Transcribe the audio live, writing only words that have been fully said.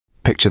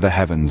Picture the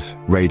heavens,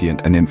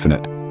 radiant and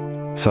infinite.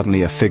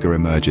 Suddenly a figure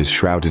emerges,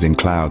 shrouded in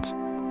clouds.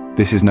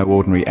 This is no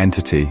ordinary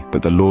entity,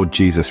 but the Lord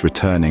Jesus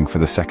returning for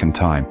the second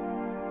time.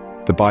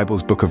 The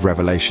Bible's book of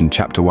Revelation,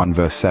 chapter 1,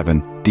 verse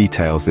 7,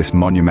 details this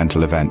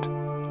monumental event.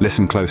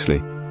 Listen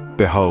closely.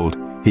 Behold,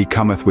 he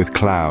cometh with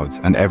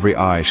clouds, and every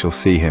eye shall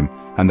see him,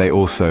 and they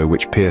also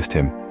which pierced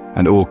him,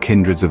 and all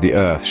kindreds of the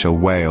earth shall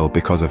wail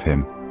because of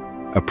him.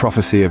 A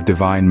prophecy of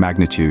divine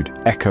magnitude,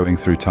 echoing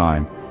through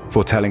time,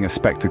 foretelling a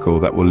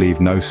spectacle that will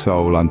leave no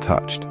soul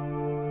untouched.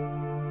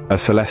 A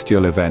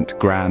celestial event,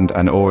 grand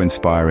and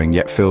awe-inspiring,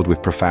 yet filled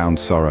with profound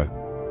sorrow.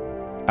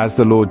 As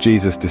the Lord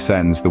Jesus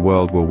descends, the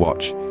world will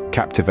watch,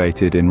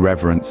 captivated in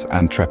reverence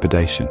and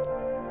trepidation.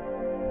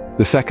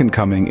 The second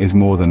coming is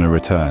more than a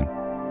return.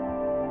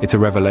 It's a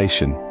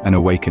revelation, an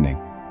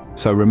awakening.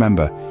 So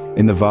remember,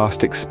 in the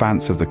vast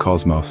expanse of the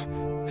cosmos,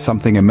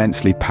 something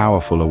immensely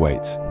powerful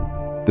awaits.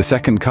 The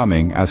second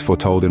coming, as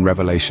foretold in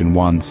Revelation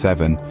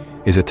 1:7,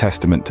 is a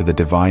testament to the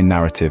divine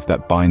narrative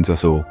that binds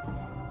us all.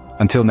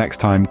 Until next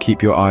time,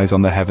 keep your eyes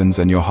on the heavens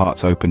and your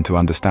hearts open to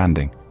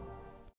understanding.